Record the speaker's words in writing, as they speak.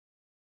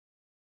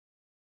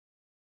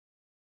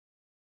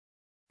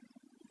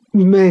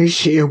May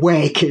she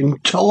awake in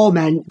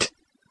torment!"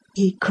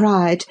 he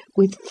cried,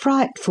 with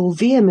frightful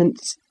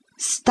vehemence,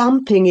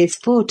 stamping his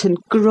foot and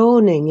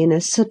groaning in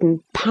a sudden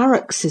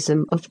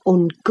paroxysm of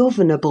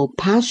ungovernable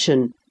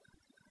passion.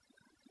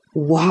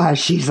 "Why,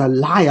 she's a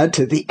liar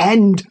to the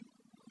end!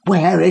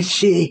 Where is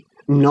she?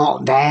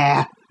 Not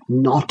there!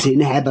 Not in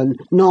heaven!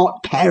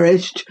 Not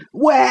perished!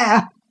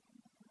 Where?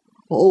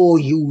 Oh,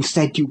 you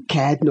said you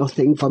cared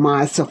nothing for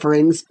my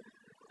sufferings,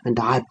 and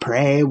I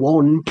pray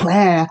one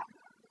prayer.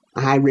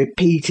 I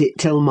repeat it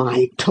till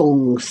my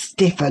tongue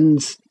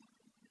stiffens.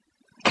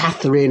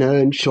 Catherine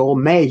Earnshaw,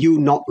 may you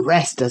not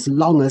rest as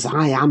long as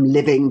I am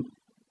living!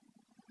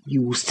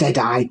 You said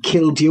I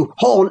killed you.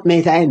 Haunt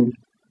me, then!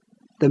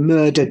 The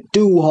murdered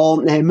do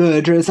haunt their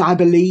murderers, I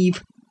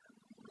believe.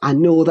 I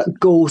know that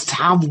ghosts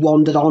have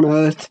wandered on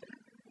earth.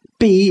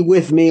 Be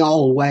with me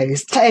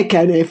always. Take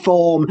any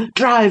form.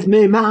 Drive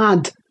me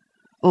mad.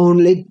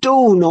 Only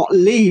do not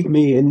leave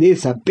me in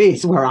this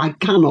abyss where I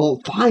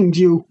cannot find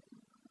you.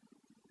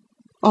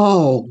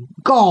 Oh,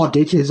 God,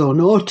 it is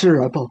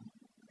unutterable.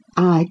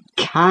 I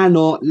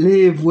cannot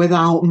live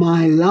without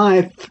my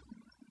life.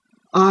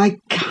 I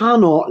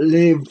cannot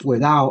live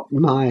without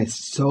my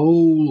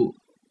soul."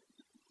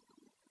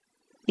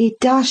 He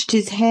dashed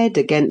his head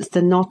against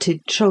the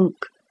knotted trunk,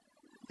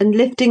 and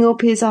lifting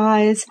up his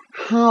eyes,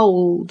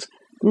 howled,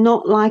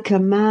 not like a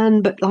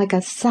man, but like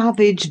a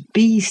savage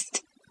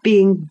beast,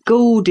 being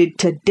goaded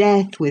to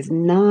death with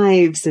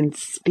knives and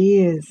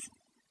spears.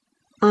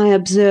 I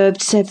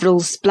observed several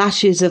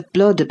splashes of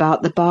blood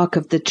about the bark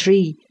of the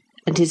tree,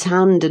 and his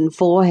hand and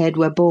forehead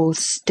were both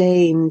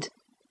stained.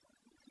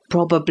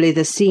 Probably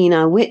the scene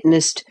I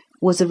witnessed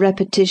was a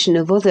repetition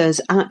of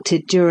others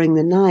acted during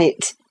the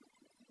night.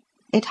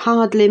 It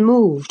hardly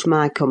moved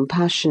my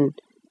compassion.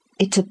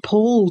 It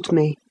appalled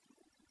me.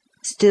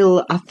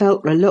 Still, I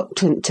felt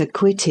reluctant to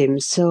quit him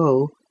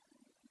so.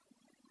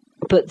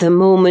 But the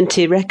moment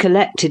he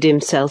recollected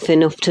himself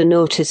enough to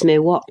notice me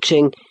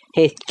watching,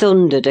 he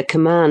thundered a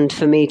command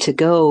for me to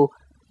go,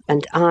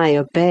 and I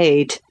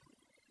obeyed.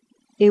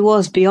 It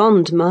was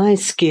beyond my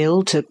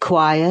skill to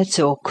quiet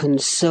or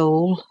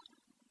console.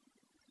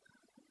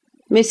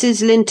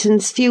 Mrs.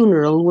 Linton's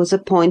funeral was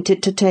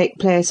appointed to take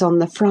place on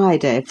the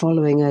Friday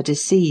following her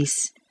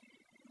decease.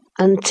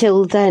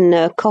 Until then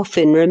her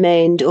coffin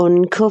remained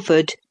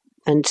uncovered,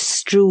 and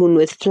strewn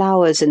with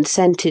flowers and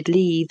scented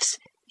leaves,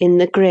 in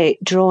the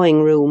great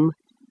drawing-room.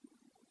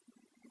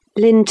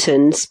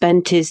 Linton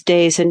spent his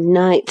days and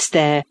nights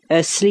there,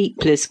 a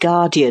sleepless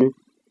guardian,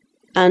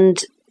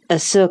 and, a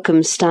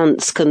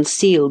circumstance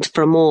concealed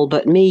from all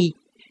but me,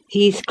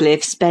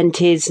 Heathcliff spent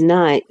his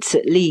nights,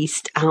 at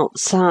least,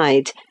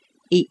 outside,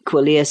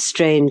 equally a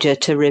stranger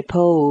to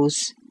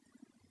repose.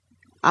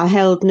 I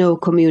held no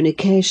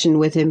communication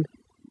with him.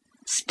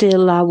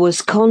 Still I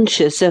was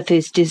conscious of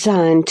his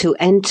design to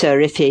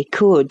enter if he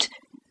could,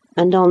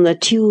 and on the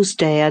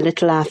Tuesday, a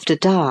little after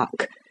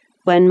dark,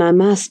 when my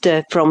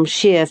master from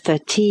sheer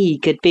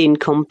fatigue had been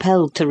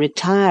compelled to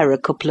retire a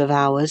couple of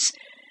hours,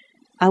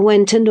 I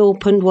went and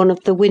opened one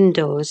of the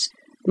windows,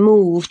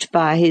 moved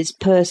by his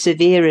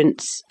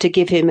perseverance to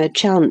give him a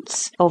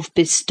chance of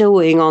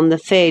bestowing on the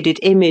faded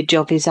image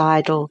of his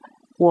idol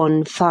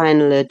one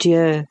final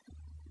adieu.